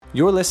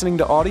You're listening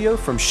to audio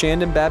from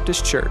Shandon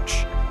Baptist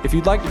Church. If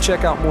you'd like to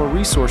check out more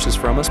resources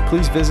from us,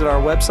 please visit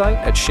our website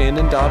at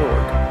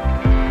shandon.org.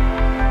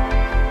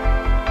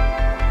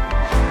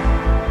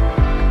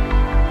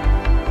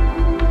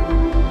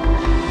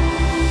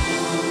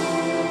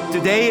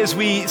 Today, as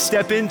we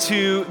step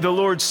into the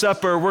Lord's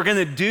Supper, we're going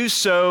to do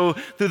so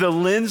through the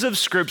lens of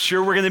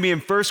Scripture. We're going to be in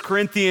 1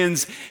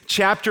 Corinthians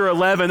chapter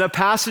 11, a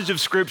passage of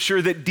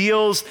Scripture that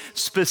deals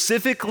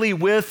specifically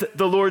with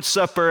the Lord's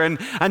Supper. And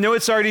I know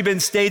it's already been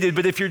stated,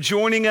 but if you're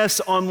joining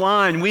us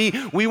online, we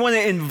want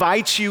to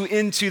invite you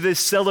into this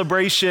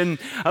celebration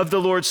of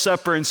the Lord's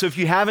Supper. And so if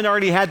you haven't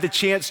already had the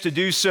chance to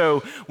do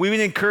so, we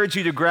would encourage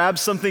you to grab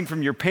something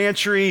from your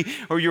pantry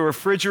or your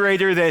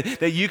refrigerator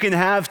that you can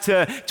have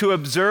to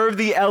observe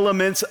the elements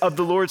of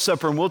the Lord's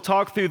Supper. And we'll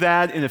talk through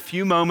that in a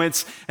few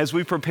moments as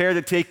we prepare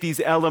to take these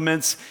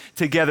elements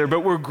together. But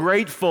we're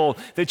grateful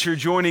that you're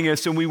joining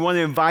us, and we want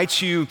to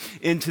invite you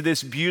into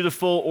this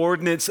beautiful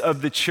ordinance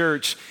of the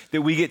church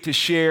that we get to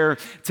share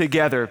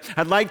together.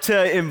 I'd like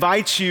to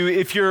invite you,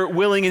 if you're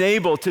willing and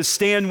able, to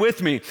stand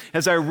with me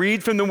as I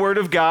read from the Word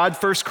of God,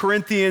 1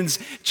 Corinthians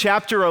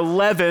chapter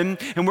 11,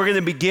 and we're going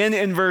to begin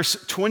in verse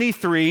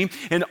 23.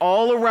 And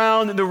all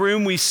around the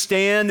room we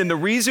stand, and the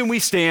reason we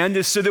stand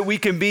is so that we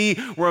can be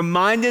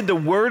reminded the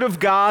Word of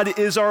God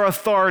is our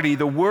authority.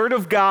 The Word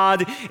of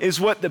God is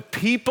what the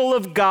people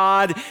of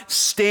God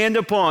stand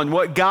upon.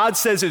 What God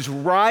says is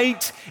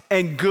right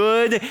and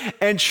good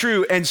and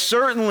true. And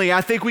certainly, I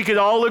think we could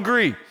all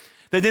agree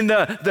that in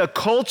the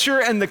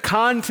culture and the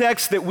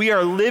context that we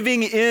are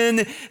living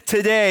in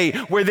today,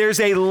 where there's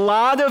a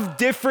lot of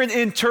different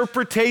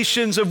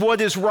interpretations of what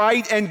is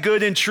right and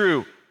good and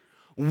true,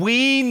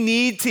 we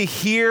need to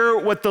hear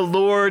what the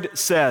Lord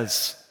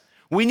says.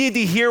 We need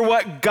to hear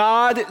what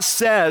God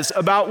says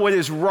about what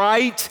is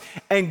right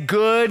and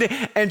good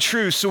and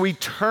true. So we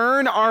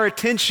turn our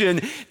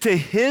attention to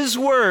His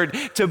Word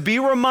to be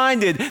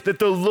reminded that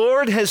the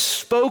Lord has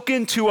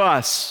spoken to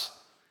us,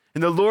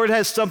 and the Lord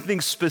has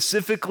something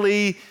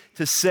specifically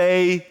to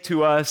say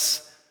to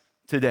us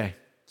today.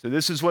 So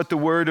this is what the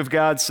Word of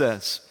God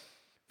says.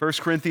 1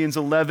 Corinthians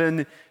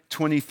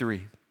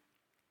 11:23.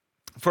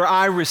 For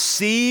I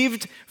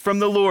received from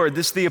the Lord,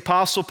 this is the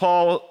Apostle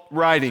Paul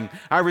writing,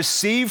 I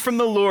received from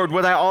the Lord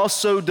what I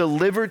also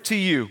delivered to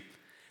you,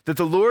 that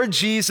the Lord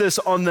Jesus,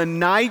 on the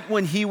night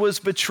when He was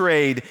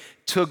betrayed,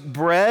 took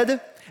bread,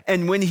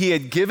 and when He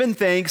had given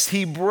thanks,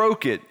 He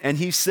broke it, and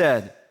He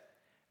said,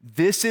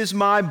 "This is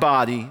my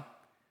body,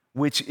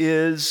 which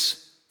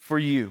is for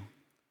you.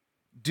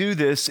 Do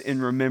this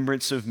in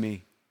remembrance of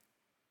me."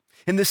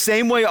 In the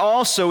same way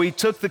also, He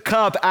took the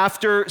cup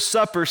after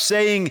supper,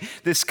 saying,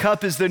 "This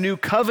cup is the new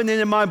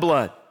covenant in my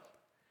blood.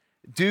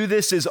 Do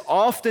this as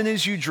often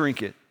as you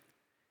drink it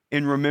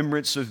in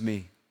remembrance of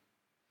me.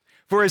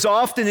 For as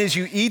often as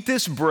you eat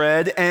this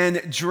bread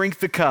and drink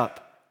the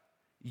cup,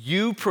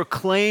 you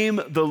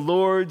proclaim the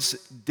Lord's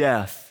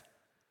death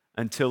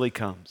until He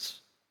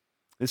comes."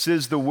 This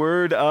is the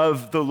word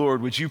of the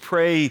Lord. Would you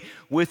pray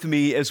with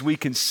me as we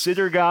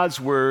consider God's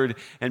word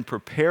and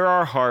prepare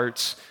our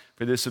hearts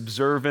for this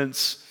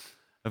observance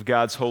of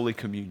God's Holy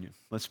Communion?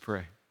 Let's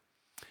pray.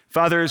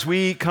 Father, as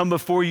we come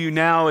before you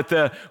now at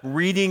the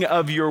reading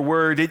of your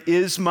word, it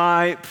is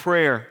my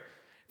prayer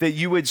that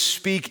you would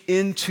speak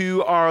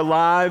into our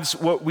lives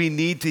what we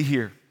need to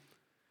hear.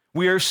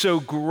 We are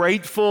so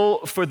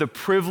grateful for the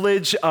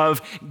privilege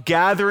of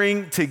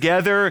gathering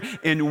together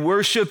in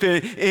worship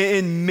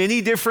in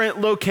many different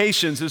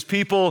locations as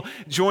people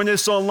join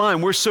us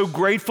online. We're so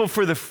grateful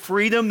for the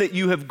freedom that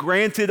you have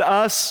granted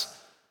us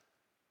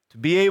to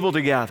be able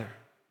to gather.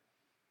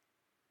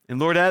 And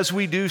Lord, as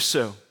we do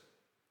so,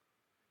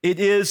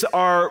 it is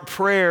our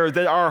prayer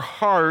that our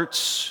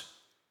hearts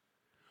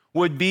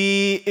would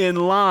be in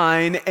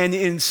line and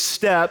in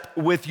step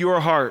with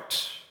your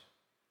heart.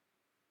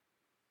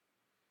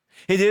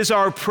 It is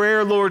our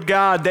prayer, Lord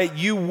God, that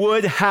you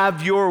would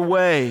have your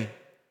way,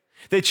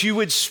 that you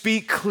would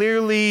speak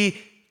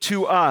clearly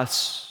to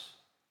us,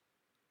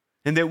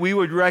 and that we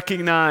would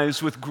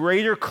recognize with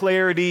greater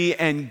clarity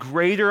and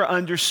greater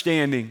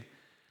understanding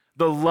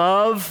the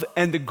love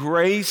and the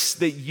grace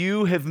that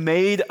you have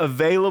made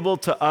available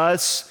to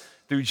us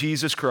through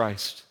Jesus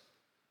Christ.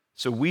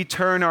 So we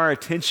turn our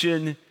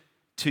attention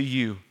to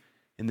you.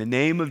 In the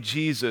name of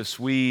Jesus,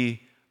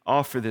 we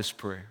offer this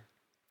prayer.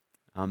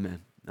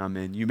 Amen.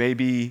 Amen. You may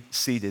be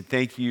seated.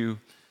 Thank you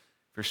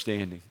for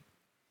standing.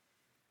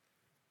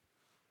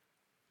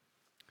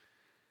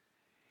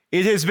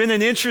 It has been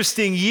an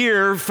interesting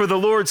year for the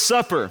Lord's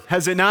Supper,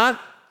 has it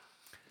not?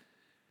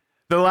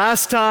 The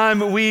last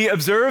time we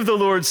observed the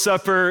Lord's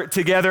Supper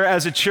together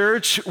as a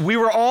church, we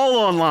were all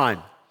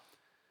online.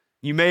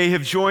 You may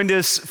have joined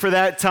us for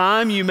that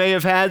time. You may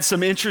have had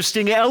some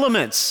interesting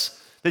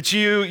elements that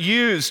you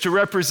used to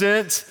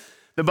represent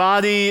the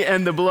body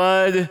and the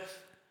blood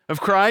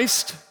of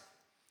Christ.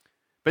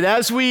 But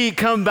as we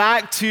come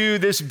back to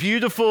this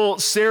beautiful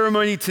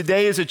ceremony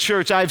today as a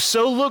church, I've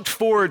so looked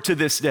forward to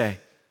this day.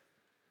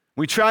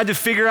 We tried to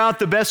figure out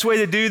the best way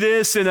to do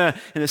this in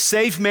a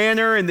safe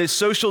manner in this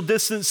social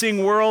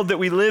distancing world that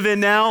we live in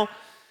now.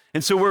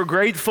 And so we're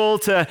grateful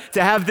to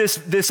have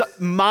this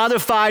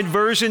modified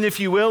version, if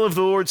you will, of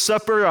the Lord's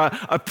Supper,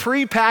 a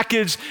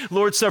prepackaged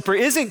Lord's Supper.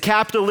 Isn't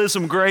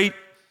capitalism great?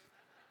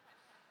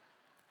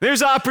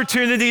 There's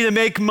opportunity to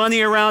make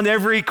money around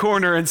every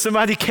corner, and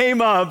somebody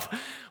came up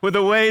with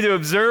a way to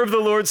observe the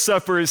Lord's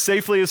Supper as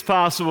safely as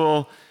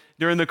possible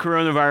during the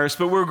coronavirus.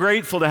 But we're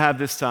grateful to have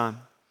this time.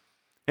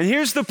 And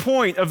here's the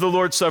point of the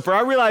Lord's Supper.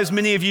 I realize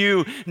many of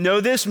you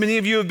know this. Many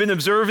of you have been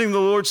observing the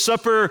Lord's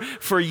Supper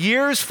for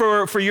years,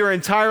 for your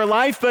entire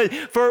life. But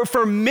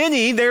for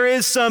many, there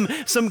is some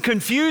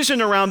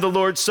confusion around the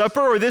Lord's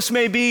Supper, or this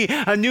may be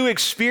a new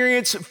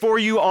experience for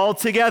you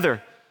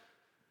altogether.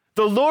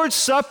 The Lord's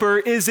Supper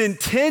is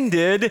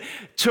intended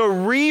to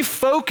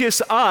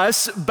refocus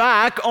us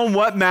back on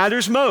what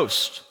matters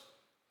most.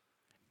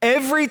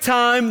 Every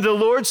time the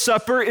Lord's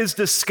Supper is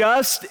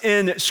discussed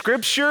in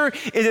Scripture,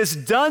 it is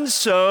done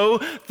so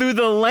through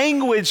the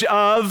language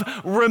of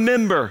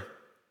remember.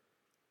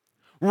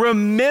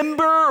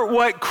 Remember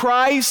what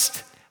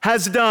Christ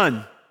has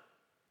done.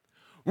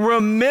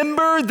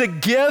 Remember the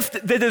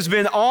gift that has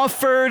been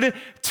offered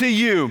to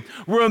you.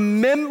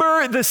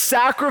 Remember the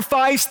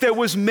sacrifice that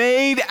was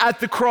made at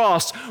the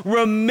cross.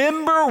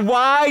 Remember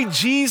why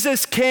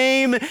Jesus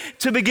came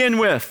to begin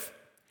with.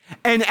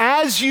 And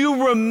as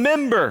you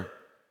remember,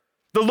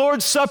 the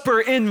Lord's Supper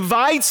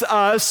invites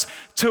us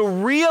to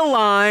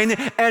realign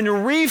and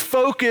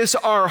refocus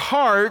our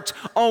heart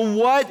on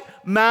what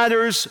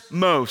matters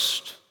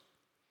most.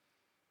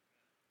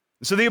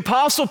 So the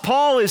Apostle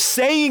Paul is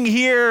saying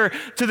here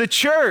to the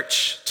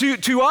church,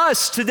 to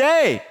us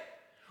today,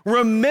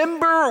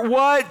 remember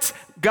what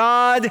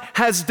God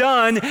has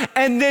done,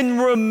 and then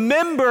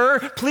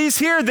remember, please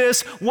hear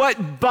this,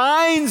 what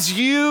binds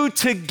you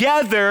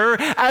together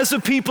as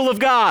a people of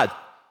God.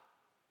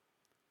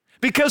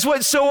 Because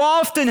what so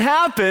often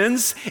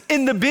happens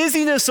in the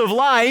busyness of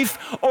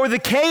life or the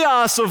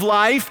chaos of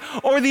life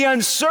or the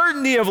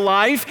uncertainty of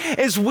life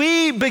is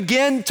we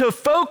begin to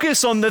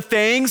focus on the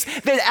things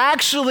that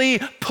actually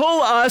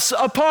pull us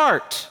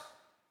apart.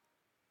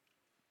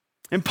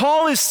 And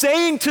Paul is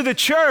saying to the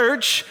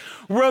church,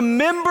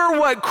 remember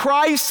what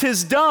Christ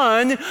has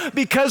done,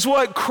 because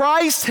what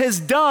Christ has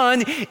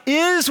done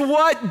is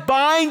what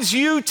binds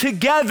you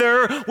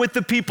together with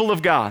the people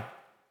of God.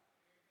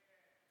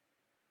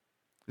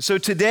 So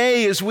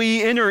today, as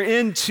we enter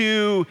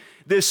into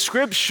this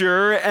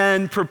scripture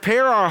and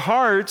prepare our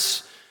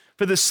hearts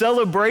for the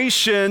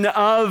celebration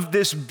of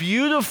this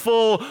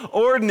beautiful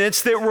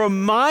ordinance that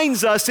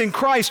reminds us in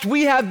Christ,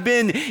 we have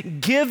been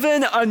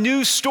given a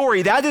new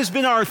story. That has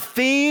been our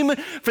theme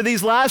for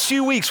these last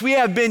few weeks. We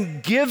have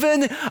been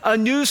given a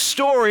new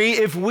story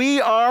if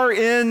we are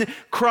in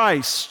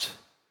Christ.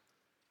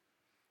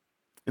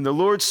 And the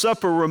Lord's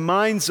Supper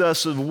reminds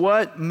us of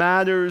what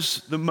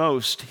matters the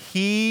most.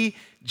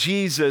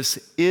 Jesus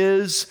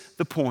is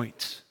the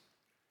point.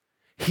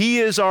 He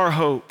is our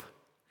hope.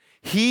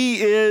 He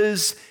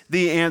is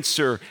the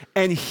answer.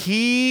 And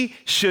He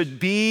should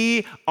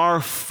be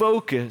our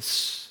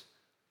focus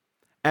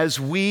as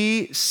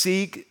we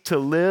seek to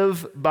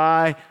live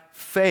by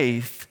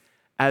faith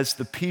as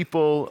the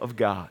people of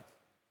God.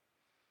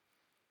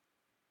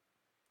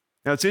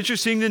 Now, it's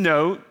interesting to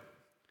note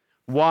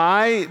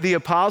why the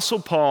Apostle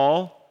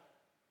Paul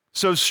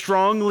so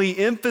strongly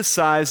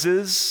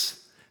emphasizes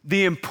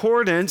the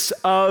importance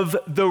of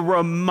the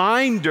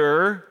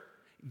reminder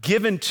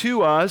given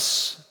to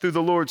us through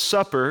the Lord's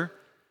Supper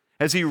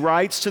as he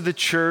writes to the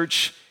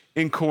church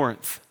in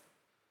Corinth.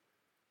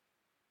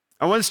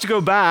 I want us to go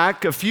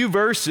back a few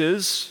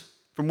verses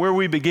from where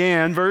we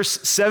began, verse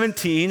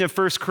 17 of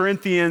 1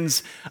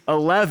 Corinthians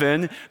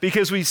 11,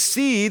 because we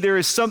see there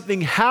is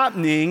something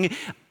happening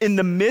in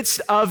the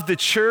midst of the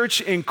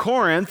church in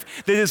Corinth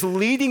that is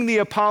leading the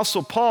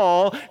Apostle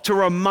Paul to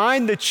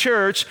remind the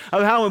church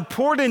of how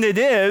important it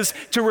is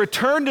to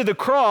return to the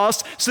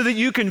cross so that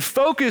you can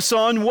focus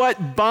on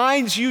what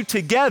binds you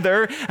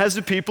together as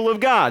the people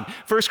of God.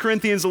 1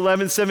 Corinthians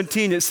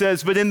 11:17, it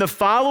says, "But in the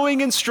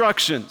following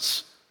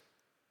instructions,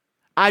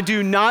 I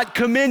do not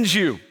commend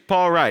you,"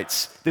 Paul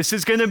writes. This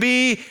is going to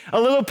be a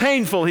little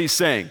painful, he's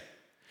saying.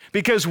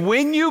 Because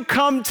when you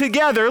come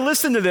together,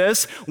 listen to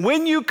this,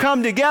 when you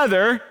come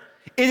together,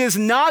 it is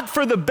not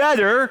for the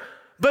better,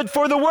 but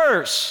for the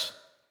worse.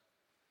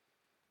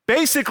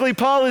 Basically,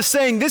 Paul is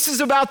saying this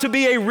is about to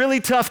be a really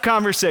tough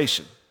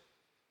conversation.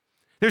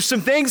 There's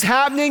some things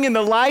happening in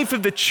the life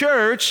of the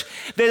church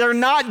that are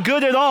not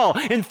good at all.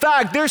 In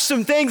fact, there's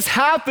some things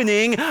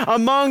happening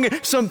among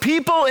some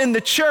people in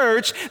the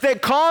church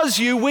that cause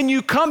you, when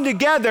you come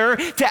together,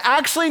 to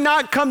actually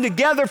not come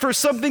together for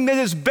something that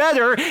is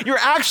better. You're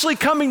actually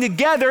coming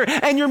together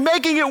and you're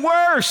making it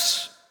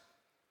worse.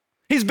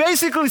 He's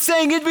basically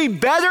saying it'd be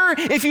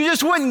better if you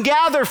just wouldn't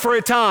gather for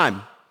a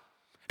time.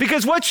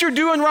 Because what you're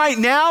doing right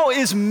now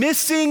is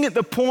missing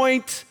the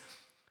point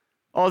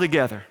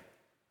altogether.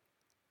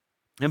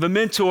 I have a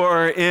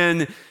mentor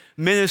in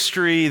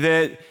ministry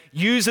that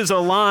uses a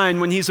line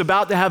when he's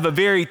about to have a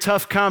very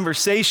tough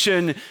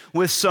conversation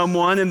with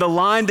someone, and the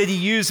line that he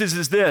uses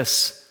is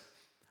this: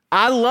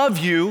 I love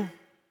you,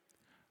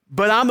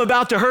 but I'm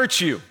about to hurt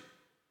you.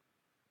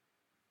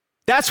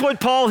 That's what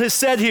Paul has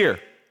said here.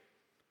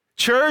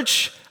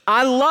 Church,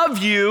 I love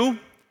you,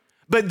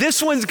 but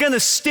this one's going to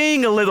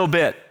sting a little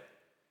bit,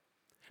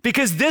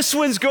 because this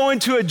one's going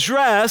to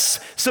address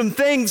some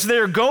things that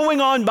are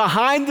going on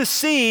behind the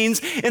scenes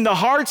in the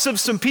hearts of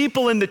some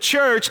people in the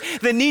church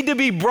that need to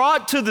be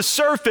brought to the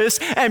surface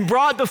and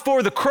brought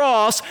before the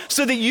cross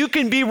so that you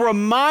can be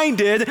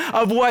reminded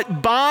of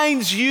what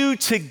binds you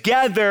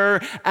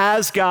together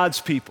as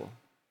God's people.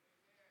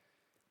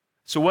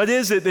 So what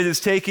is it that is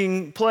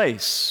taking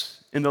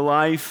place in the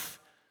life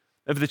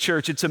of the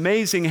church? It's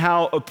amazing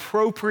how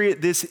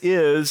appropriate this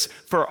is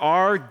for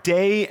our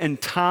day and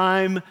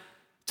time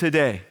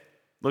today.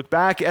 Look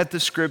back at the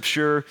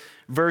scripture,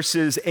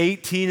 verses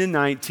 18 and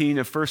 19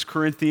 of 1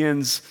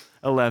 Corinthians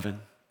 11.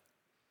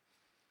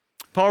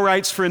 Paul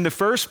writes, "For in the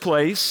first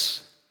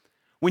place,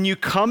 when you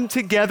come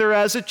together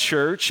as a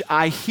church,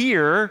 I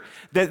hear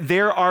that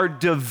there are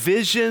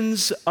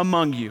divisions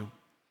among you.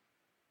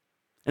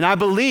 And I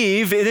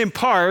believe it in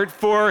part,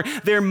 for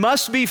there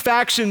must be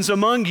factions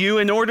among you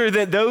in order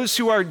that those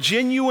who are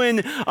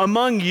genuine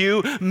among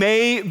you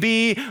may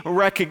be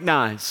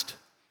recognized."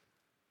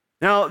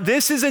 Now,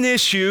 this is an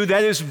issue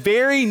that is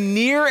very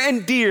near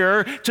and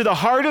dear to the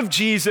heart of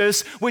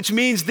Jesus, which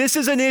means this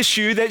is an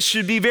issue that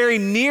should be very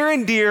near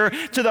and dear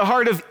to the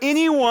heart of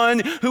anyone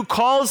who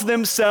calls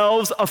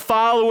themselves a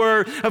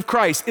follower of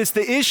Christ. It's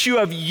the issue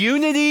of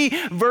unity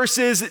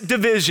versus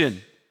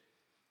division.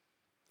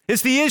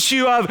 It's the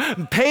issue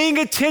of paying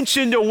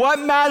attention to what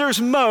matters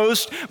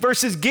most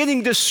versus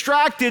getting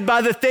distracted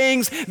by the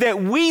things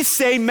that we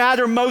say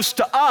matter most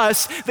to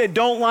us that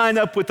don't line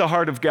up with the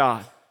heart of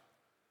God.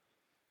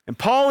 And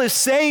Paul is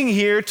saying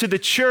here to the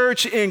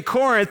church in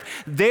Corinth,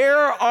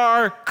 there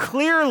are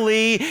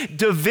clearly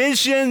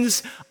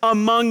divisions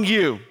among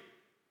you.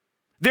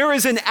 There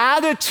is an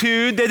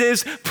attitude that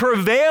is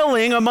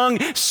prevailing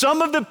among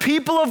some of the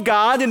people of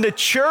God in the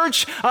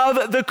church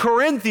of the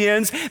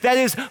Corinthians that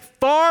is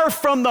far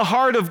from the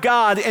heart of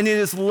God, and it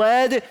has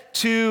led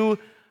to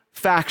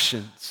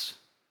factions.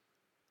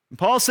 And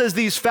Paul says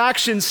these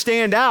factions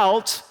stand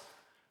out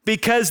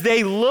because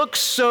they look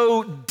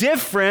so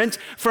different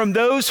from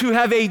those who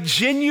have a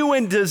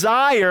genuine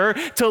desire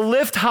to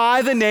lift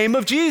high the name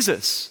of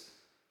Jesus.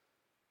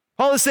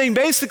 Paul is saying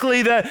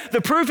basically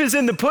the proof is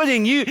in the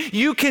pudding.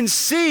 You can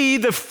see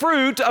the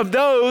fruit of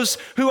those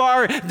who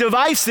are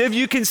divisive.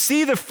 You can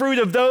see the fruit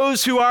of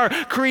those who are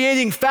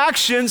creating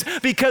factions,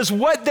 because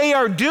what they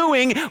are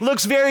doing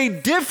looks very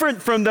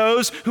different from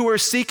those who are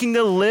seeking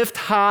to lift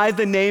high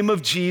the name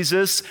of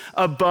Jesus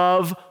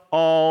above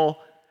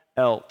all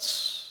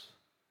else.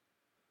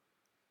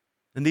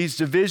 And these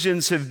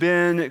divisions have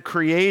been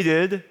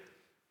created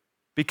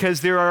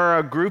because there are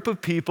a group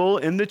of people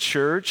in the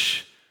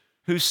church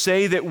who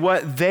say that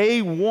what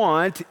they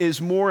want is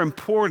more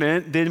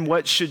important than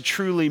what should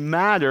truly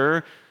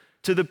matter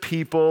to the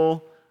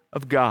people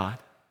of God.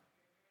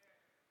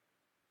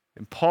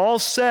 And Paul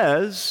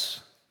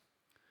says,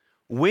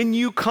 when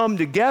you come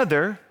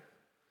together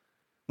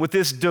with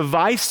this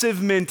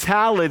divisive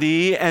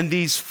mentality and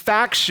these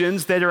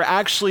factions that are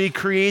actually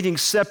creating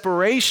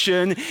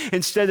separation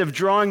instead of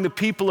drawing the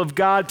people of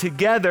God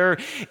together,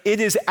 it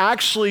is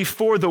actually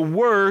for the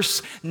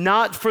worse,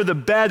 not for the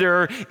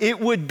better. It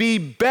would be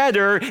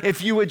better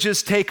if you would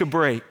just take a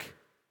break.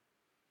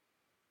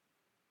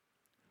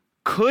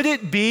 Could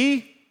it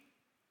be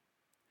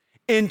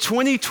in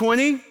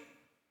 2020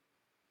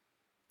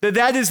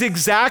 that is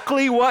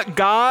exactly what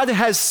God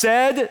has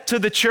said to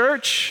the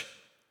church?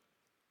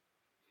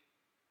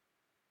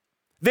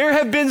 There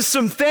have been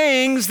some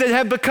things that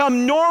have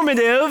become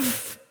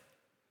normative.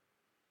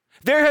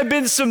 There have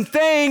been some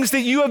things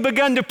that you have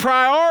begun to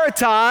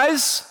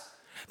prioritize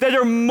that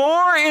are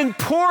more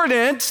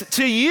important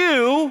to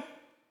you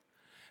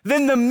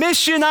than the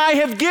mission I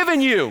have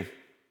given you.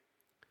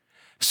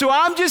 So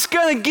I'm just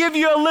going to give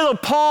you a little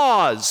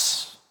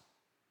pause.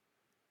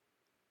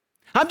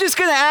 I'm just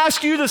going to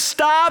ask you to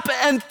stop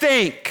and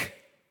think.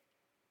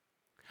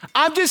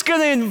 I'm just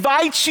going to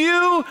invite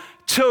you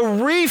to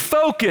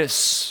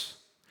refocus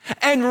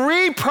and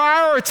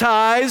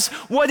reprioritize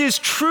what is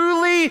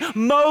truly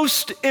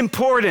most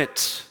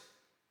important.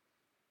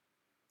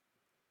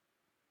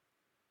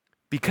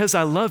 Because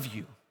I love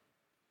you.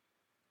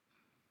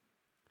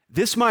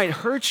 This might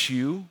hurt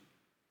you,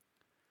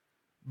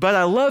 but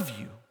I love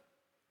you.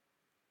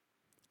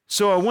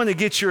 So I want to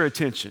get your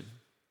attention.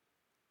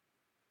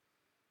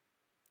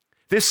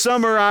 This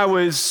summer I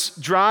was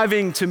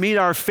driving to meet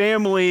our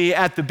family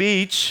at the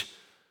beach.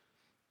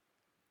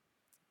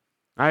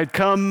 I had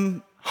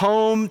come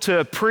home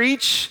to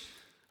preach.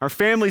 Our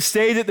family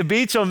stayed at the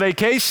beach on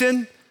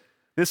vacation.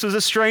 This was a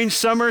strange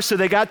summer, so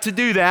they got to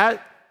do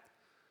that.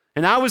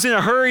 And I was in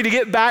a hurry to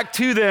get back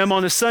to them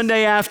on a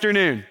Sunday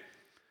afternoon.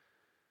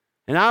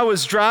 And I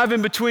was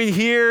driving between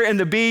here and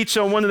the beach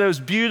on one of those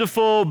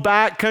beautiful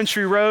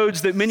backcountry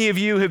roads that many of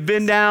you have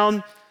been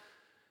down,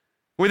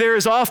 where there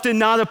is often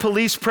not a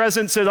police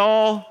presence at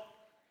all.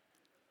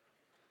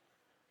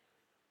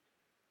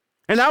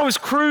 And I was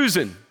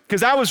cruising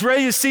because I was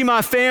ready to see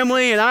my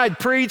family, and I had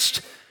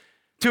preached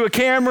to a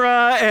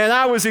camera, and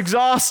I was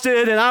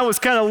exhausted, and I was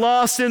kind of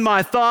lost in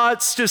my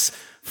thoughts, just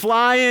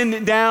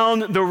flying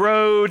down the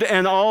road,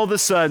 and all of a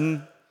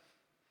sudden,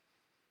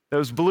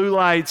 those blue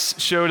lights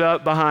showed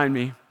up behind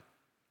me.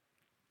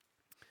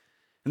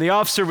 And the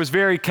officer was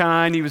very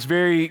kind, he was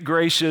very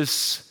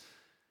gracious,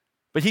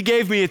 but he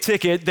gave me a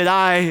ticket that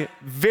I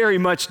very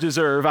much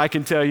deserve, I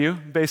can tell you,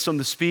 based on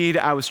the speed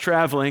I was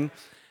traveling.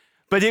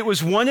 But it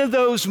was one of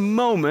those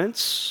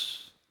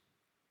moments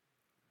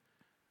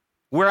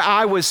where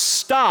I was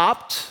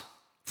stopped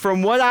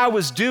from what I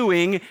was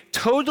doing,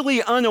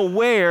 totally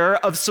unaware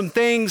of some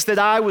things that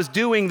I was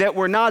doing that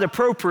were not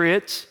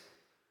appropriate,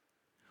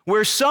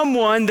 where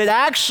someone that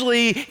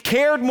actually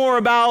cared more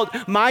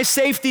about my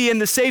safety and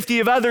the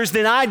safety of others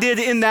than I did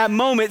in that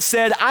moment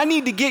said, I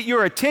need to get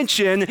your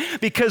attention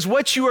because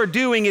what you are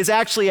doing is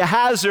actually a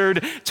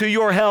hazard to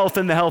your health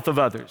and the health of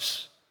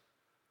others.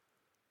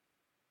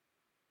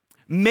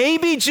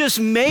 Maybe, just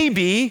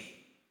maybe,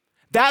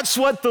 that's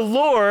what the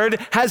Lord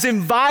has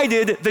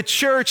invited the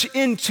church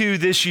into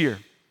this year.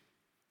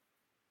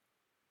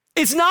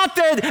 It's not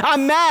that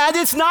I'm mad,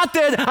 it's not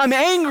that I'm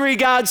angry,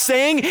 God's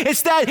saying,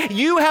 it's that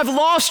you have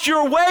lost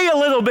your way a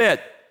little bit.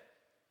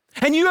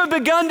 And you have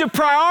begun to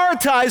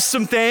prioritize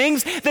some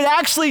things that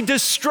actually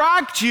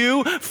distract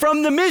you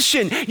from the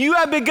mission. You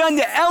have begun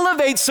to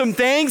elevate some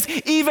things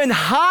even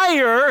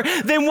higher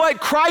than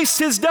what Christ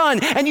has done.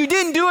 And you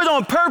didn't do it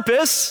on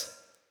purpose.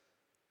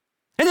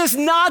 And it's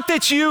not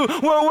that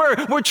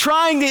we're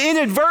trying to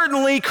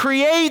inadvertently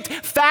create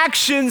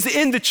factions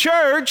in the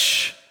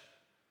church,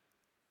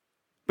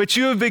 but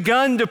you have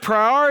begun to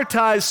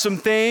prioritize some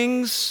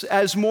things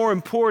as more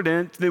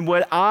important than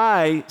what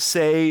I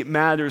say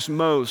matters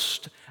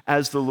most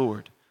as the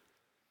Lord.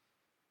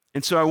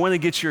 And so I want to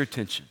get your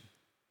attention.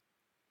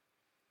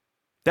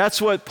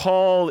 That's what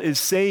Paul is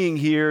saying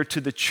here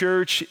to the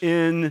church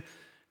in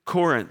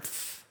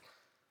Corinth.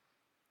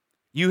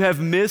 You have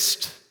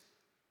missed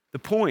the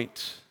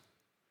point.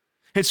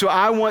 And so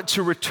I want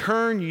to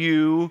return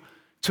you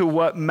to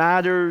what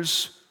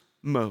matters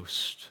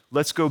most.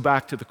 Let's go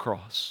back to the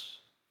cross.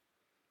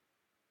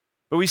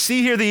 But we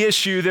see here the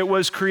issue that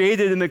was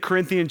created in the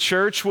Corinthian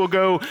church. We'll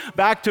go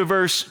back to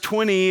verse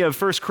 20 of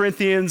 1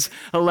 Corinthians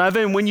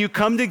 11. When you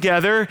come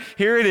together,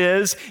 here it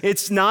is,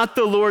 it's not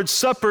the Lord's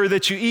Supper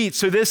that you eat.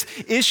 So this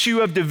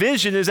issue of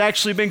division has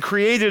actually been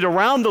created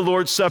around the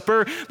Lord's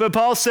Supper. But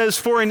Paul says,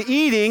 for in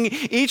eating,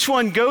 each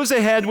one goes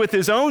ahead with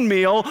his own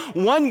meal.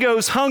 One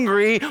goes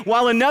hungry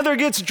while another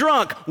gets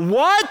drunk.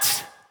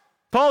 What?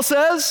 Paul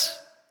says.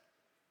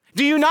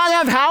 Do you not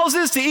have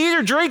houses to eat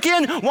or drink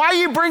in? Why are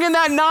you bringing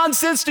that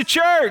nonsense to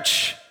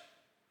church?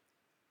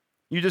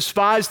 You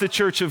despise the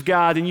church of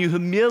God and you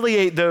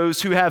humiliate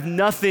those who have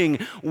nothing.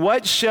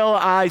 What shall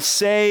I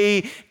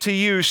say to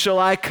you? Shall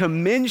I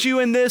commend you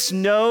in this?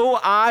 No,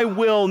 I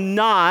will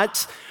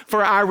not,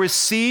 for I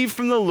received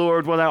from the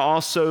Lord what I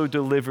also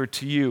delivered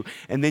to you.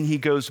 And then he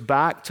goes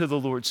back to the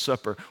Lord's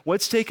Supper.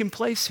 What's taking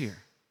place here?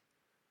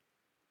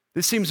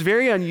 This seems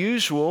very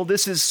unusual.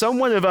 This is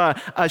somewhat of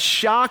a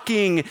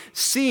shocking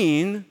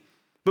scene.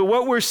 But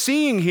what we're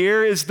seeing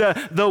here is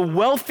the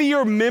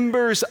wealthier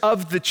members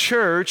of the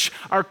church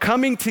are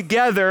coming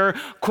together,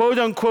 quote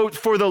unquote,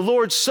 for the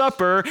Lord's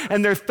Supper,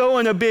 and they're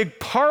throwing a big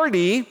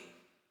party,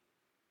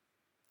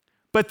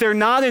 but they're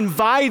not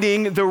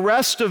inviting the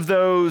rest of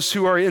those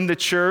who are in the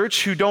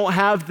church who don't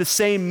have the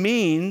same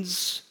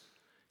means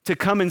to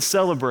come and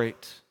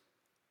celebrate.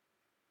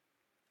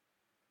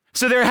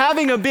 So they're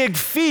having a big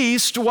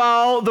feast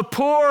while the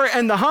poor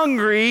and the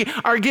hungry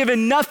are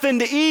given nothing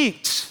to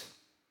eat.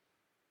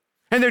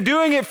 And they're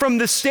doing it from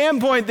the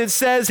standpoint that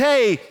says,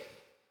 hey,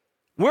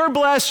 we're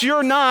blessed,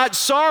 you're not,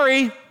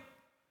 sorry.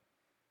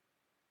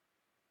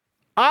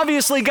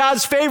 Obviously,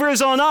 God's favor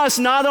is on us,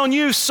 not on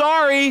you,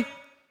 sorry.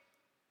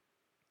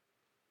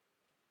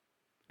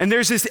 And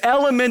there's this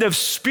element of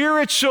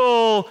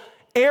spiritual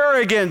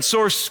arrogance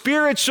or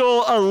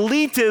spiritual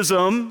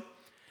elitism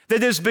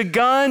that has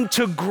begun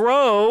to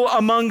grow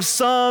among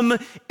some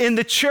in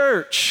the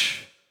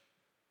church.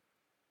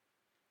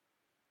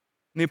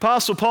 And the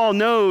Apostle Paul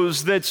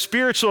knows that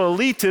spiritual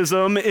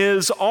elitism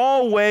is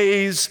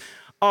always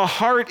a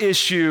heart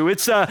issue.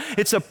 It's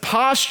a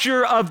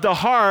posture of the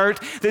heart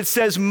that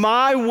says,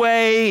 my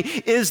way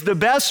is the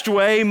best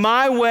way,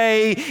 my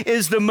way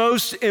is the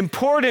most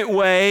important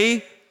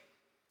way,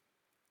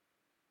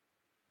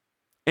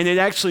 and it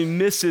actually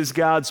misses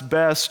God's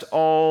best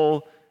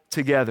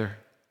altogether.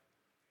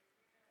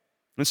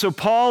 And so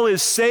Paul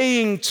is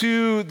saying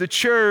to the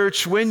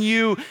church, when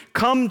you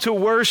come to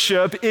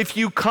worship, if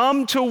you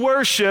come to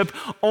worship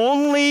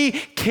only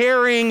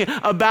caring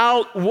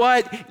about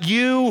what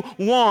you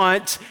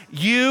want,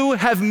 you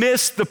have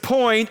missed the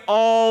point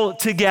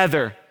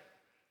altogether.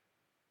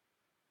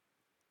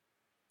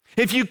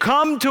 if you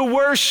come to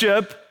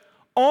worship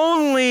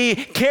only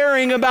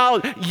caring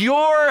about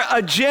your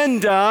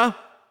agenda,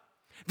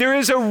 there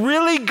is a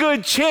really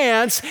good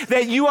chance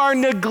that you are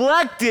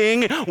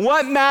neglecting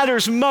what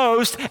matters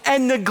most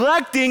and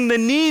neglecting the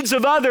needs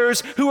of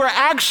others who are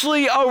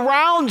actually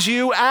around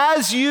you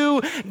as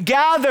you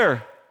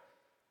gather.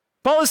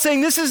 Paul is saying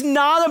this is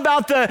not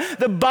about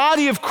the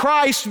body of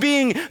Christ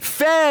being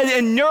fed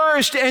and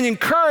nourished and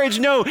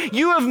encouraged. No,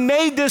 you have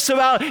made this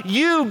about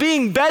you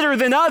being better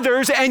than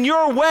others and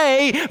your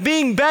way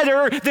being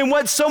better than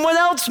what someone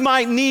else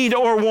might need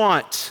or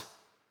want.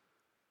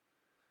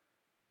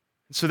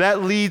 So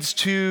that leads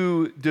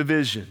to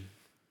division.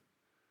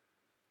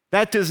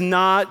 That does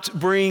not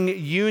bring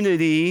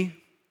unity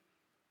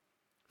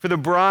for the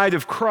bride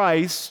of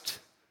Christ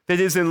that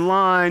is in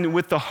line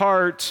with the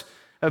heart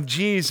of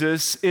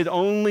Jesus. It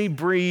only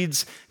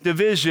breeds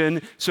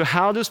division. So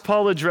how does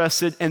Paul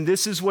address it? And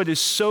this is what is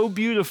so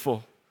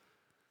beautiful.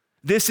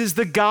 This is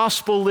the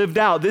gospel lived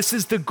out. This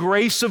is the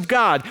grace of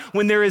God.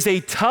 When there is a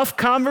tough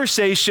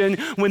conversation,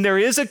 when there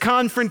is a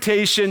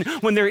confrontation,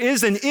 when there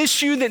is an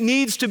issue that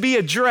needs to be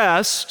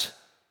addressed,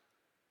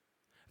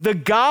 the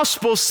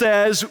gospel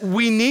says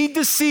we need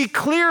to see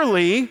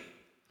clearly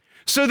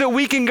so that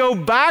we can go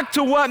back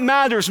to what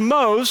matters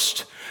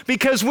most.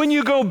 Because when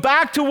you go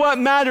back to what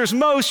matters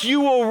most,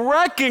 you will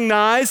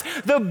recognize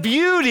the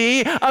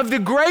beauty of the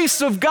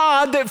grace of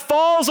God that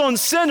falls on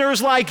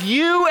sinners like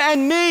you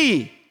and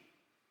me.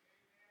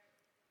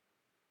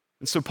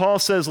 And so Paul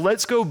says,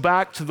 let's go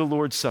back to the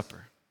Lord's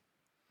Supper.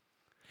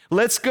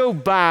 Let's go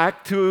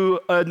back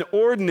to an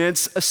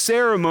ordinance, a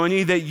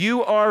ceremony that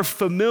you are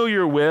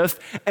familiar with,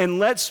 and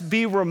let's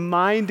be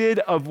reminded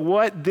of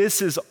what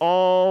this is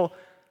all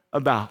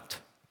about.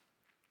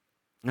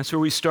 That's where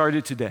we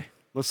started today.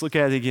 Let's look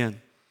at it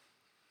again.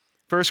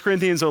 1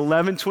 Corinthians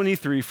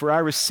 11:23, for I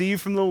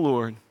received from the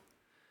Lord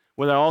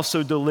what I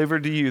also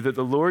delivered to you, that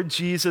the Lord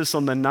Jesus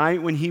on the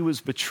night when he was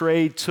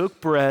betrayed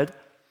took bread,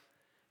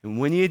 and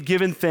when he had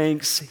given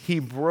thanks, he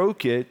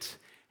broke it,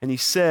 and he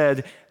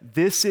said,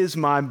 this is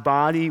my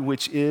body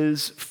which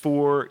is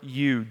for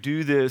you.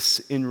 Do this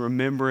in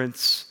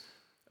remembrance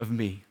of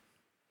me.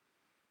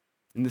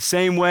 In the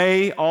same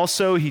way,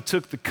 also, he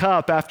took the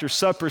cup after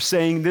supper,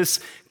 saying, this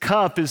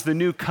cup is the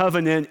new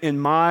covenant in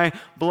my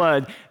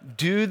blood.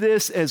 Do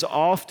this as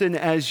often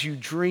as you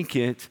drink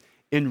it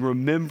in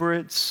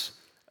remembrance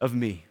of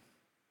me.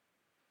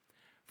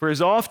 For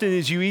as often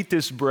as you eat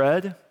this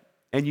bread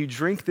and you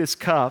drink this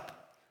cup,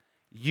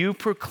 you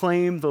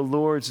proclaim the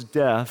Lord's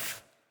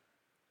death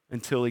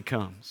until he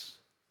comes.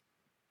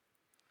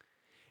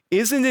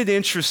 Isn't it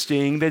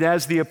interesting that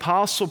as the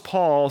Apostle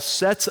Paul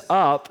sets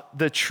up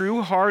the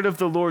true heart of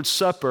the Lord's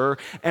Supper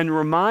and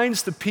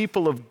reminds the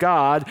people of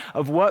God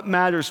of what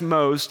matters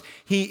most,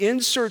 he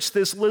inserts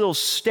this little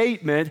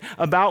statement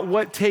about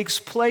what takes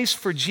place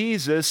for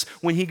Jesus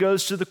when he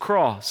goes to the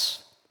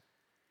cross.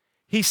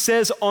 He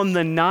says, on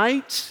the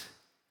night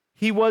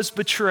he was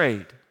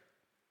betrayed.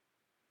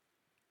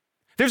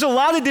 There's a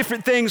lot of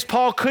different things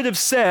Paul could have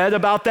said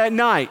about that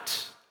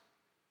night.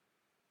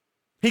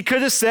 He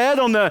could have said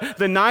on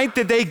the night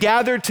that they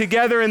gathered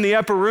together in the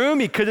upper room.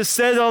 He could have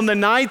said on the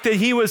night that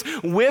he was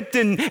whipped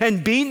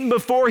and beaten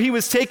before he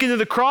was taken to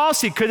the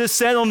cross. He could have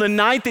said on the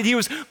night that he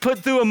was put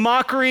through a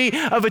mockery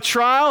of a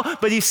trial.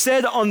 But he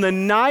said on the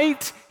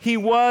night he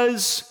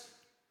was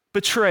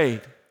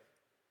betrayed.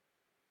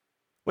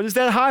 What is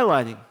that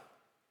highlighting?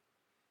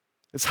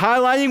 It's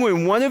highlighting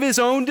when one of his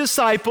own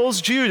disciples,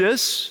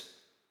 Judas,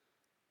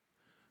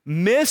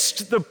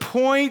 missed the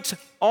point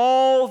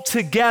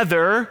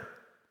altogether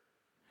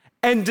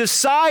and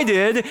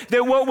decided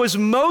that what was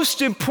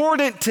most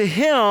important to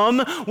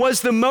him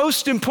was the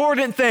most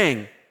important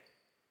thing.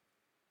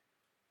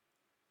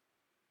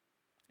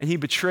 And he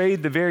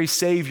betrayed the very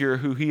Savior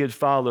who he had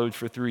followed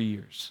for 3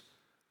 years.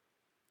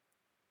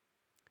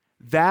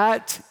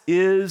 That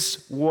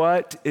is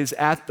what is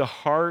at the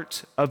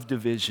heart of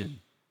division,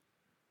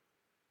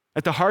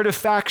 at the heart of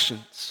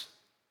factions.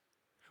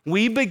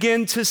 We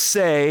begin to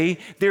say,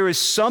 there is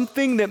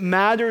something that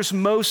matters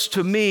most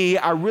to me.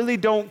 I really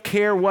don't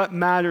care what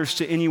matters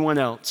to anyone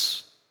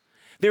else.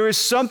 There is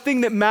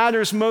something that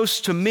matters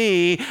most to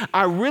me.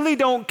 I really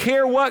don't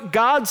care what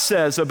God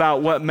says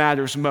about what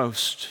matters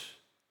most.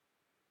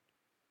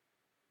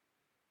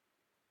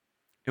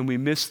 And we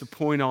miss the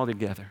point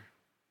altogether.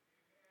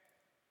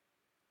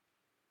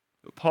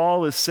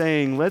 Paul is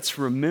saying, let's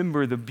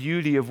remember the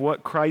beauty of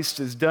what Christ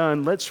has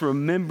done. Let's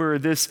remember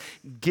this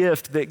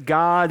gift that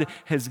God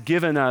has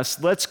given us.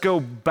 Let's go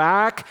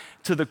back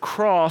to the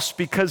cross,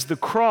 because the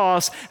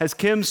cross, as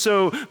Kim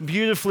so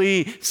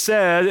beautifully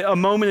said a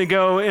moment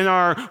ago in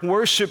our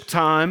worship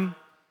time,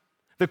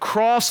 the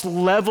cross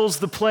levels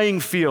the playing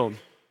field.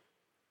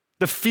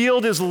 The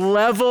field is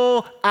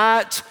level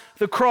at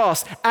the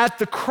cross. At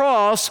the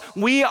cross,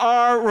 we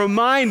are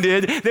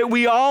reminded that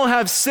we all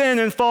have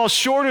sinned and fall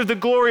short of the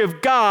glory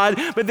of God,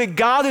 but that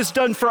God has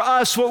done for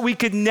us what we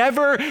could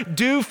never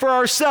do for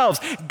ourselves.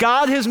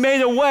 God has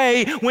made a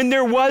way when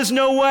there was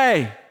no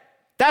way.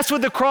 That's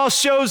what the cross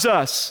shows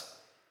us.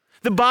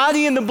 The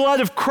body and the blood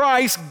of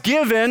Christ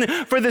given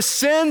for the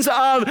sins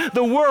of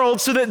the world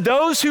so that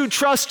those who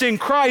trust in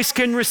Christ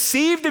can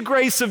receive the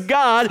grace of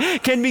God,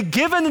 can be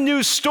given a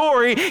new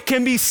story,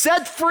 can be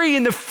set free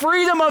in the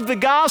freedom of the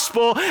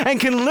gospel,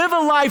 and can live a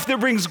life that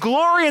brings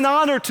glory and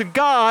honor to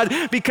God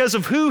because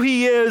of who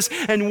he is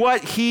and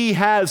what he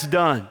has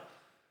done.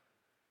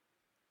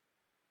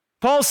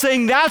 Paul's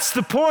saying that's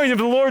the point of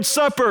the Lord's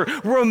Supper.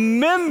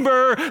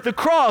 Remember the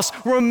cross.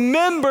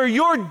 Remember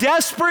your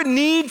desperate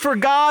need for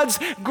God's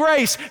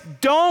grace.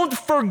 Don't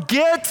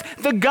forget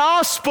the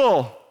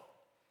gospel.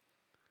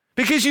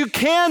 Because you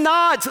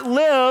cannot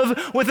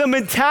live with a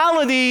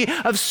mentality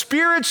of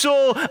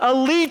spiritual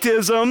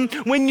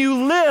elitism when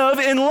you live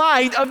in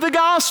light of the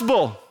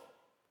gospel.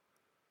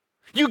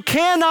 You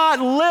cannot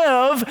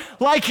live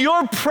like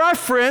your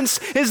preference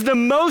is the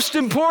most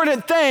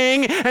important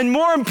thing and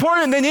more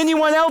important than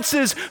anyone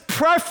else's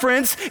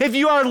preference if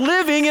you are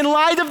living in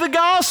light of the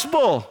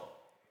gospel.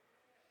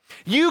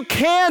 You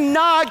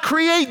cannot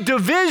create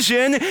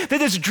division that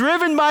is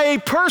driven by a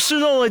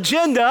personal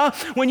agenda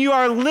when you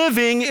are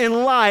living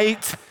in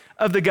light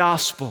of the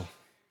gospel.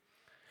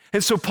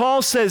 And so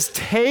Paul says,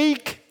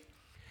 take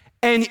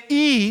and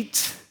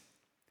eat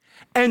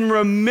and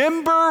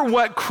remember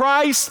what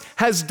Christ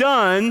has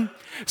done,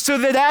 so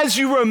that as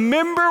you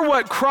remember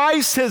what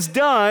Christ has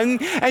done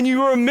and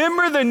you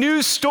remember the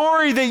new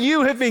story that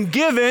you have been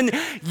given,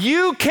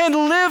 you can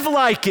live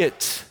like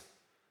it.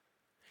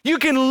 You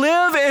can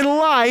live in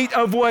light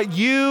of what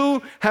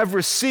you have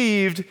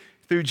received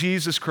through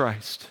Jesus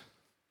Christ.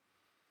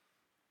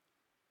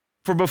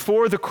 For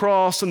before the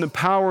cross and the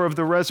power of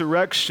the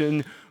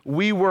resurrection,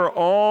 we were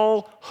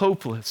all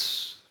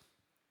hopeless.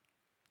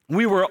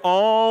 We were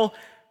all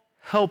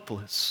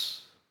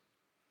helpless.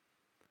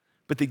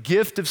 But the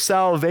gift of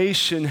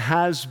salvation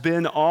has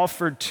been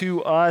offered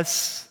to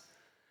us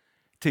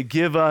to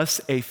give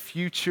us a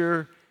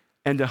future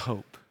and a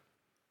hope.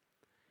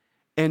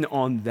 And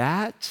on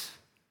that,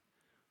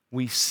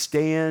 we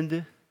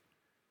stand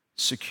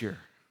secure.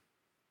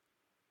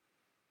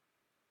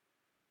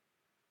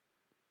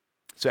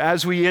 So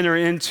as we enter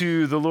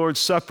into the Lord's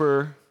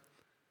Supper,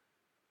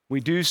 we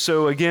do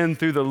so again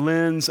through the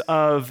lens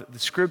of the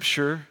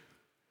Scripture.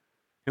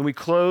 And we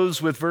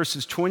close with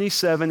verses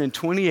 27 and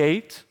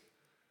 28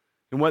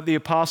 and what the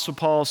Apostle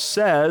Paul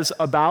says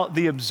about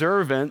the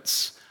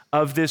observance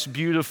of this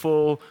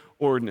beautiful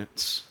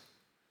ordinance.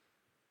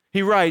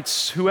 He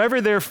writes,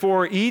 "Whoever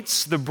therefore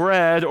eats the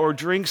bread or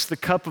drinks the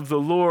cup of the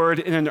Lord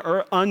in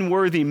an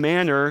unworthy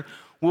manner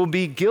will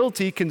be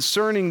guilty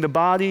concerning the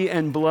body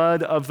and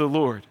blood of the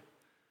Lord.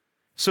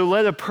 So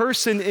let a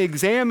person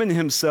examine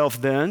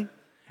himself then,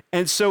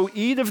 and so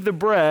eat of the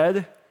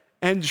bread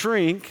and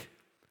drink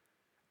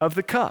of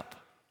the cup."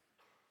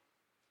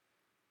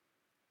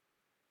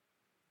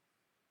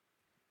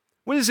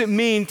 What does it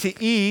mean to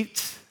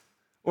eat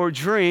or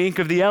drink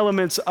of the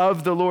elements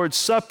of the Lord's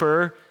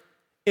Supper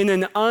in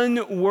an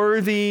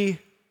unworthy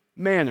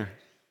manner?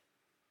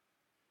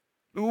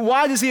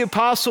 Why does the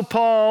Apostle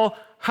Paul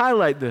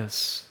highlight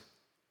this?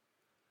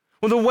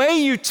 Well, the way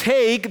you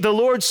take the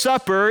Lord's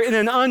Supper in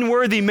an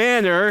unworthy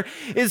manner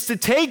is to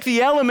take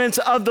the elements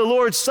of the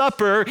Lord's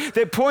Supper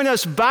that point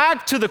us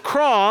back to the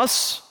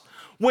cross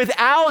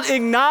without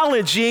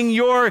acknowledging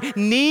your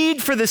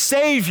need for the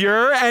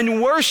Savior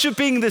and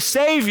worshiping the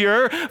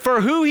Savior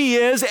for who he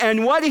is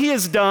and what he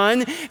has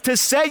done to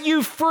set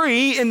you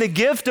free in the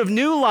gift of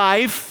new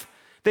life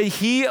that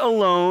he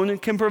alone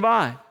can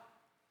provide.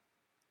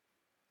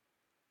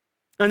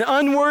 An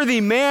unworthy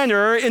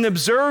manner in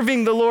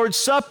observing the Lord's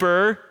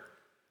Supper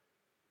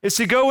is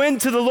to go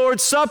into the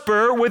Lord's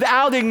Supper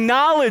without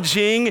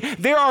acknowledging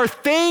there are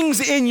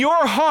things in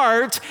your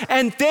heart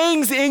and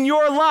things in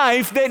your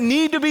life that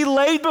need to be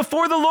laid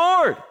before the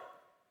Lord.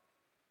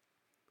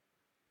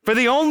 For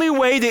the only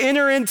way to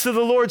enter into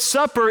the Lord's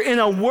Supper in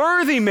a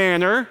worthy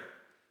manner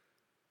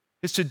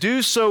is to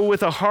do so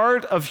with a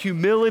heart of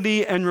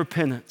humility and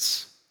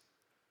repentance.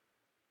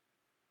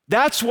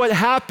 That's what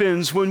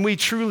happens when we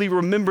truly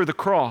remember the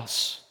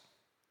cross.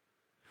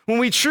 When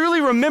we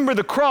truly remember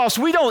the cross,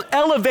 we don't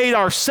elevate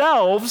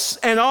ourselves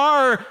and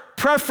our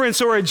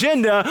preference or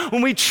agenda.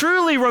 When we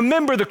truly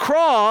remember the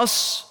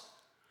cross,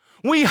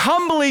 we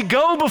humbly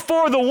go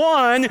before the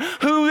one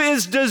who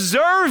is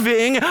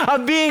deserving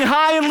of being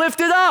high and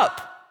lifted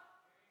up.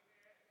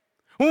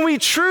 When we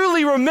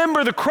truly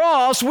remember the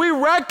cross, we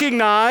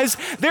recognize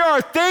there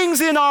are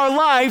things in our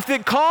life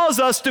that cause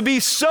us to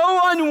be so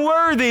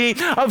unworthy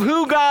of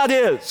who God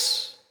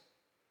is.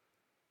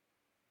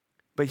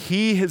 But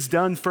he has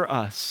done for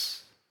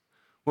us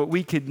what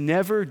we could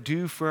never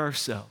do for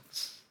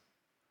ourselves.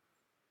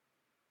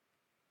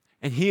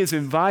 And he has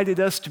invited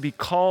us to be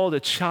called a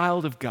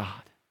child of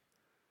God.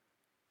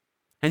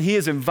 And he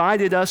has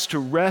invited us to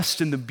rest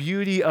in the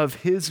beauty of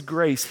his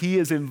grace. He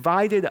has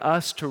invited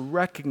us to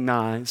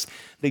recognize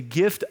the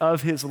gift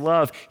of his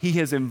love. He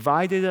has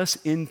invited us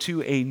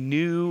into a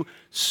new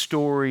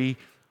story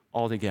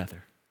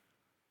altogether.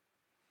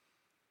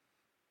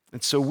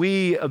 And so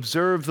we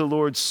observe the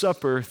Lord's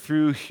Supper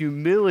through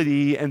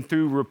humility and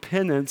through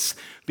repentance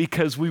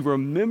because we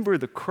remember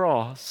the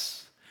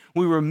cross.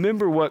 We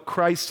remember what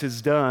Christ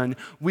has done.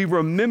 We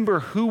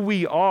remember who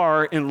we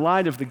are in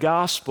light of the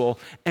gospel.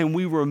 And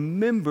we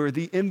remember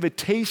the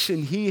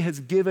invitation he has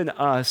given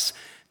us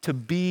to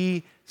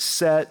be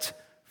set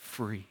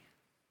free.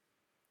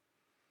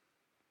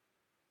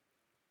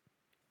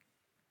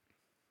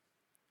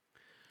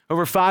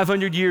 Over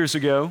 500 years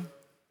ago,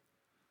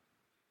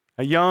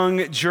 a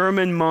young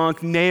German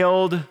monk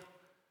nailed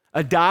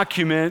a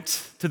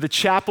document to the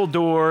chapel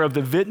door of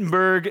the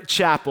Wittenberg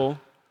Chapel.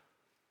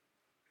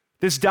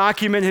 This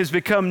document has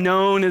become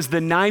known as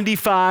the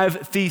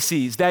 95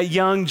 Theses. That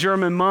young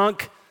German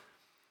monk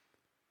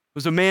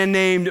was a man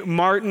named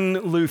Martin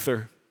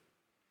Luther.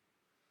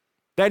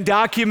 That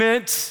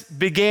document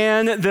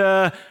began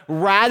the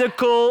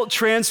radical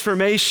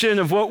transformation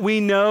of what we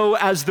know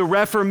as the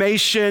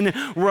Reformation,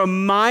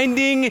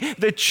 reminding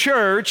the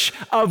church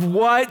of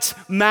what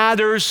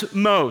matters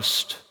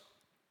most.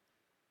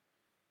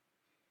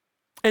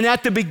 And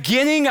at the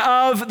beginning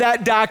of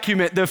that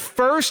document, the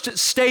first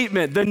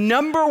statement, the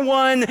number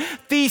one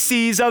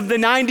thesis of the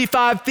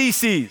 95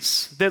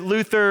 Theses that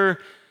Luther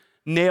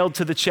nailed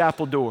to the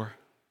chapel door.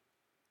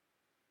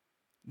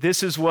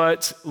 This is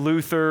what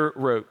Luther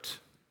wrote.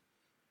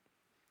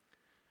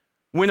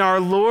 When our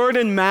Lord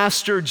and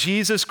Master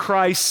Jesus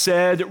Christ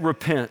said,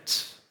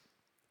 repent,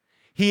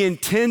 he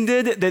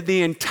intended that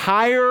the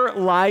entire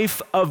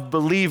life of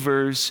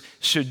believers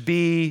should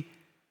be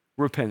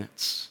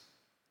repentance.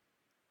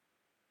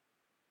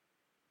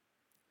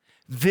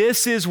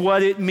 This is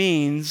what it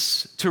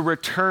means to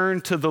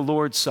return to the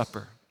Lord's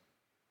Supper.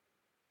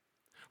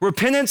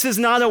 Repentance is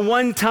not a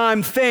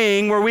one-time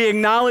thing where we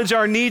acknowledge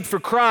our need for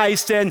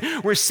Christ and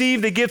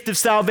receive the gift of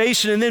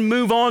salvation and then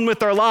move on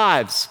with our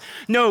lives.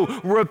 No,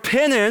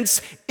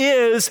 repentance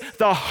is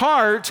the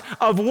heart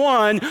of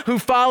one who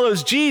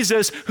follows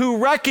Jesus, who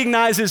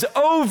recognizes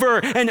over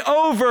and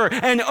over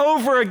and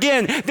over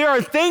again, there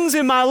are things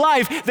in my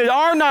life that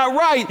are not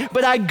right,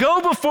 but I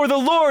go before the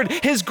Lord.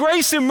 His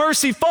grace and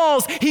mercy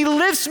falls. He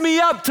lifts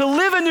me up to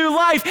live a new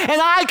life, and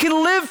I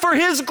can live for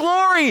his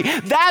glory.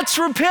 That's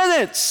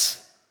repentance.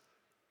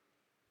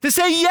 To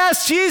say,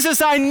 yes,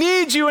 Jesus, I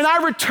need you, and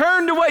I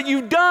return to what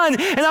you've done,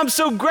 and I'm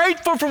so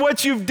grateful for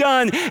what you've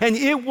done, and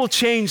it will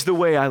change the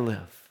way I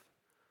live.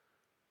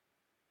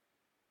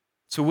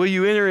 So will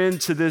you enter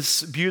into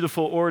this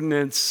beautiful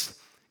ordinance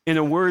in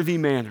a worthy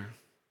manner,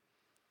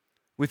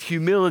 with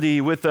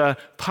humility, with a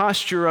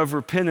posture of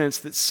repentance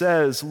that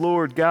says,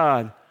 Lord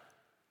God,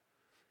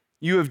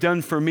 you have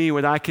done for me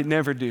what I could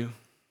never do.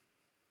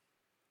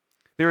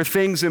 There are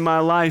things in my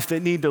life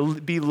that need to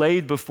be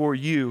laid before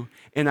you,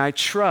 and I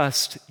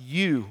trust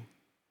you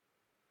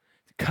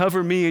to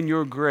cover me in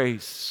your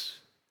grace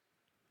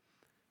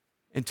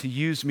and to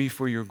use me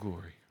for your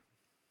glory.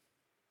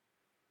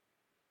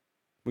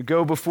 We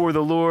go before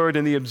the Lord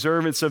in the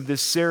observance of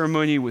this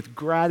ceremony with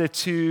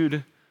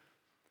gratitude,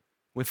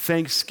 with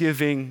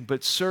thanksgiving,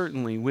 but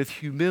certainly with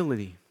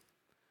humility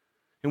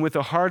and with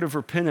a heart of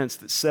repentance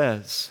that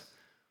says,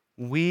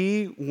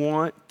 we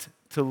want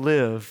to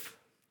live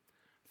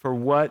for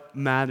what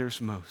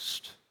matters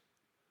most.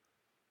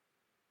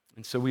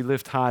 And so we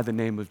lift high the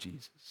name of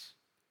Jesus.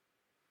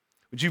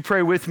 Would you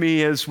pray with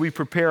me as we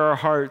prepare our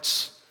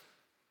hearts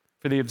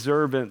for the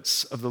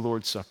observance of the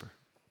Lord's Supper?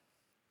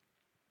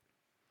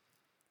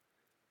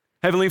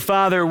 Heavenly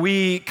Father,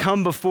 we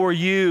come before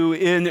you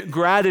in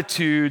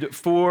gratitude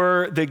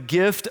for the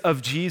gift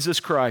of Jesus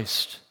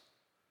Christ.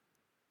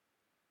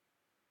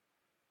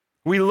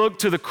 We look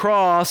to the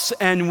cross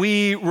and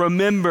we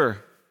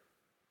remember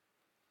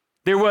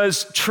there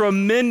was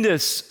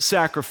tremendous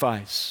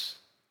sacrifice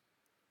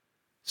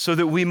so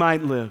that we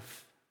might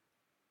live.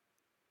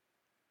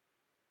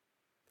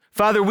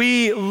 Father,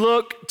 we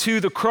look to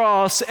the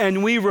cross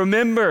and we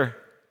remember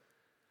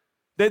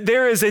that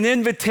there is an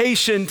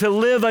invitation to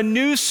live a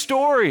new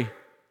story.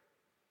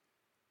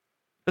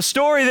 A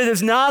story that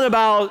is not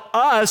about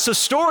us, a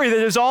story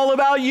that is all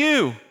about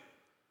you.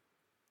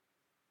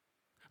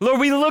 Lord,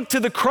 we look to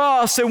the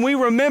cross and we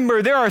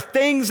remember there are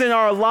things in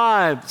our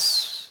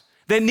lives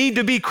that need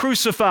to be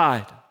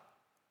crucified.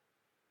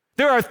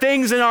 There are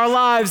things in our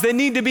lives that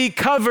need to be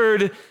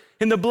covered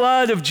in the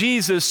blood of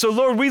Jesus. So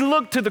Lord, we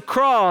look to the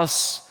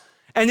cross,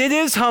 and it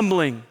is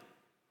humbling,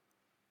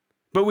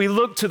 but we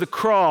look to the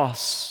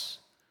cross,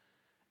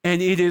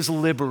 and it is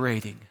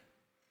liberating.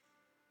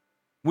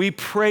 We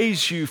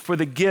praise you for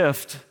the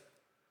gift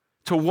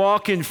to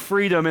walk in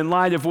freedom in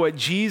light of what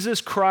Jesus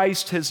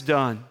Christ has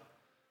done,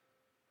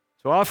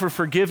 to offer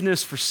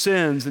forgiveness for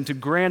sins and to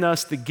grant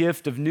us the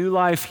gift of new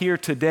life here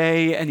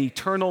today and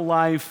eternal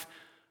life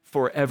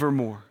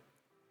forevermore.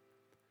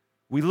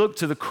 We look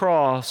to the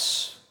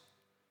cross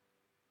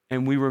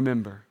and we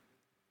remember.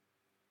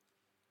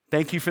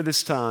 Thank you for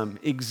this time.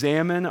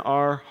 Examine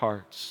our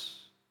hearts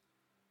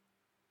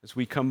as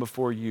we come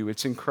before you.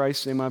 It's in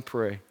Christ's name I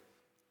pray.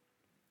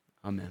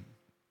 Amen.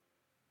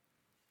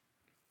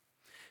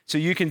 So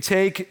you can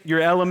take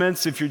your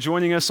elements if you're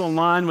joining us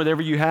online,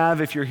 whatever you have,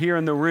 if you're here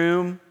in the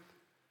room.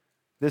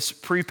 this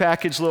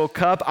prepackaged little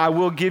cup. I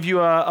will give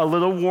you a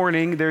little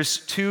warning.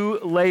 There's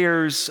 2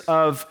 layers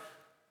of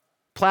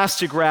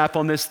plastic wrap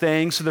on this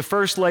thing. So the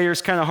first layer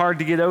is kind of hard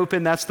to get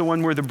open. That's the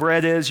one where the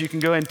bread is. You can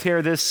go ahead and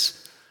tear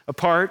this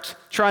apart.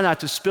 Try not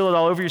to spill it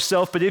all over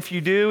yourself, but if you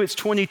do, it's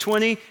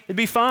 2020, it'd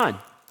be fine.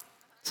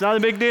 It's not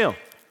a big deal.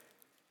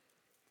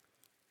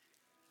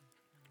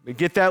 But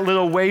get that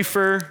little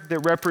wafer that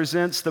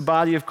represents the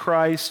body of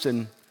Christ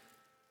and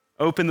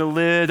open the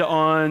lid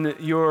on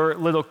your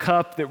little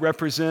cup that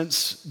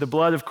represents the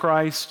blood of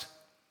Christ.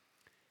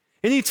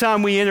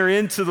 Anytime we enter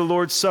into the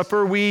Lord's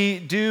Supper, we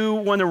do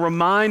want to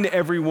remind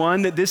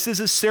everyone that this is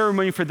a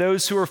ceremony for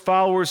those who are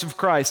followers of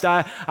Christ.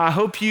 I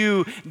hope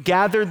you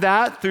gathered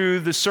that through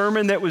the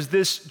sermon that was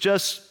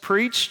just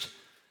preached.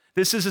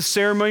 This is a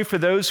ceremony for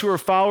those who are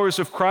followers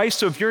of Christ.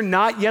 So if you're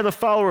not yet a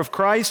follower of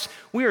Christ,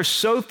 we are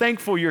so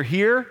thankful you're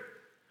here.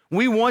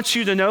 We want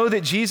you to know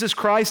that Jesus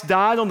Christ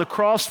died on the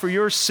cross for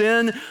your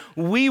sin.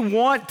 We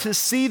want to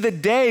see the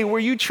day where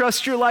you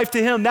trust your life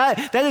to Him.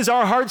 That is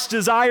our heart's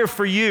desire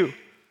for you.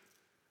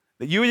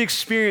 That you would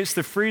experience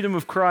the freedom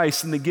of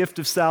Christ and the gift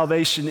of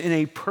salvation in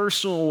a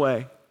personal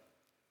way.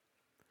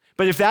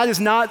 But if that is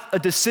not a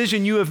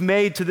decision you have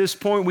made to this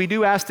point, we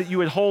do ask that you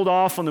would hold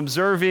off on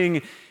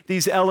observing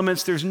these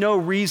elements. There's no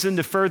reason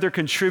to further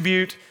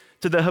contribute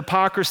to the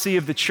hypocrisy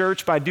of the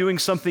church by doing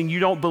something you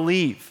don't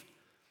believe.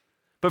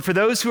 But for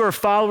those who are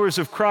followers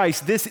of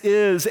Christ, this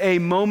is a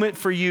moment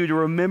for you to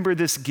remember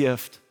this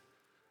gift,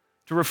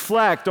 to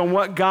reflect on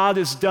what God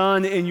has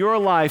done in your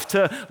life,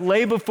 to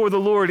lay before the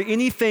Lord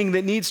anything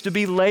that needs to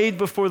be laid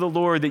before the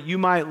Lord that you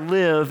might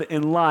live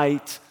in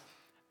light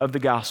of the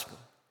gospel.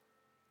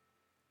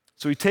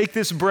 So we take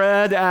this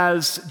bread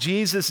as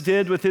Jesus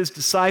did with His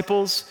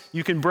disciples.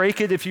 You can break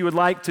it if you would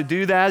like to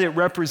do that. It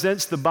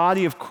represents the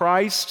body of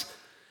Christ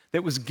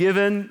that was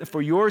given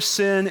for your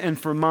sin and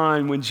for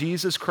mine when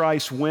Jesus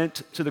Christ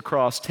went to the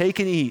cross. Take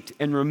and eat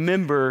and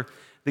remember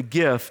the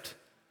gift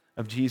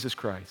of Jesus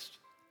Christ.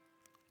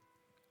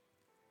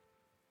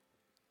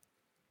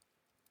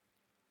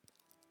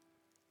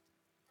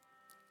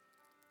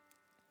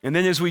 And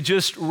then as we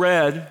just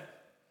read,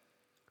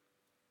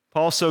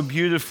 Paul so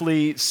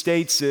beautifully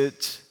states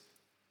it,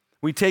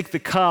 we take the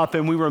cup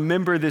and we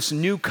remember this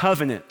new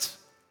covenant.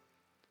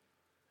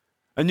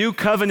 A new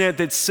covenant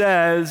that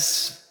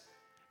says,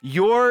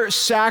 your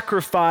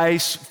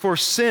sacrifice for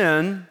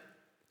sin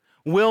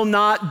will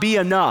not be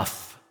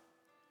enough.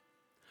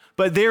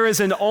 But there is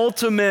an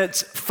ultimate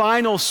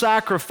final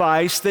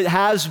sacrifice that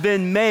has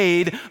been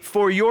made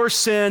for your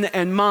sin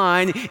and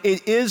mine.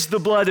 It is the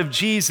blood of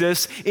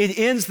Jesus. It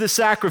ends the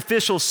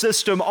sacrificial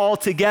system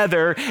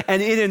altogether,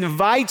 and it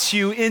invites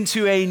you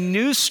into a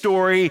new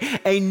story,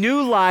 a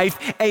new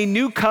life, a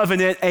new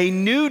covenant, a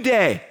new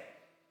day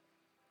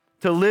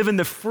to live in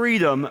the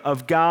freedom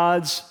of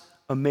God's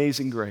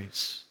amazing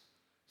grace.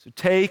 So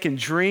take and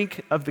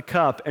drink of the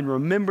cup and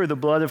remember the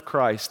blood of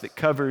Christ that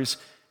covers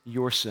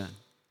your sin.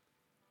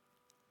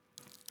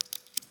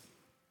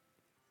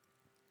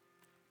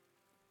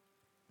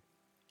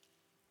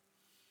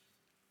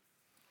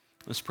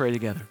 Let's pray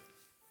together.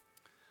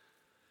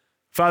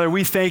 Father,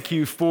 we thank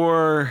you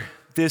for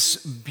this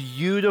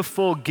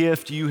beautiful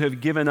gift you have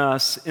given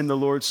us in the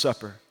Lord's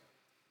Supper.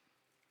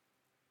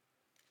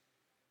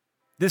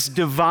 This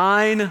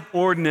divine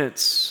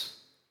ordinance,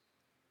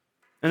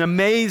 an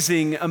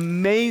amazing,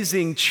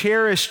 amazing,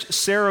 cherished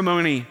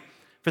ceremony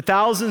for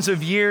thousands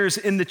of years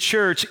in the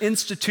church,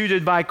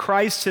 instituted by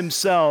Christ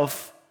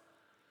Himself,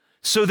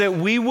 so that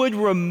we would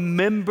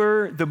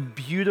remember the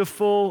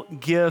beautiful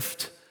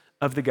gift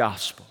of the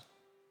gospel.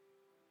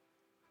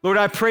 Lord,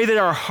 I pray that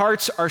our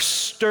hearts are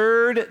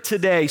stirred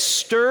today,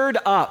 stirred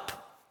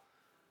up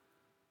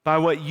by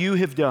what you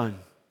have done.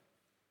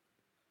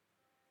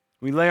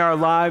 We lay our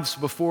lives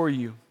before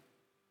you.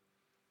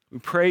 We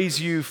praise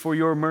you for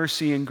your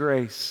mercy and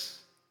grace.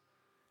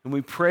 And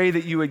we pray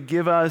that you would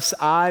give us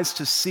eyes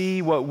to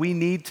see what we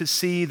need to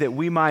see, that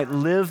we might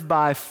live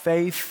by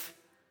faith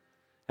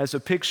as a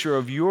picture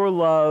of your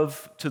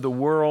love to the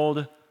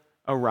world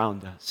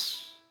around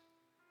us.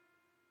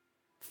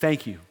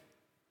 Thank you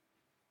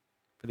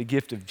for the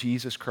gift of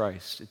Jesus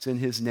Christ. It's in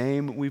His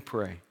name we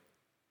pray.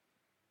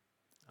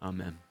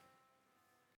 Amen.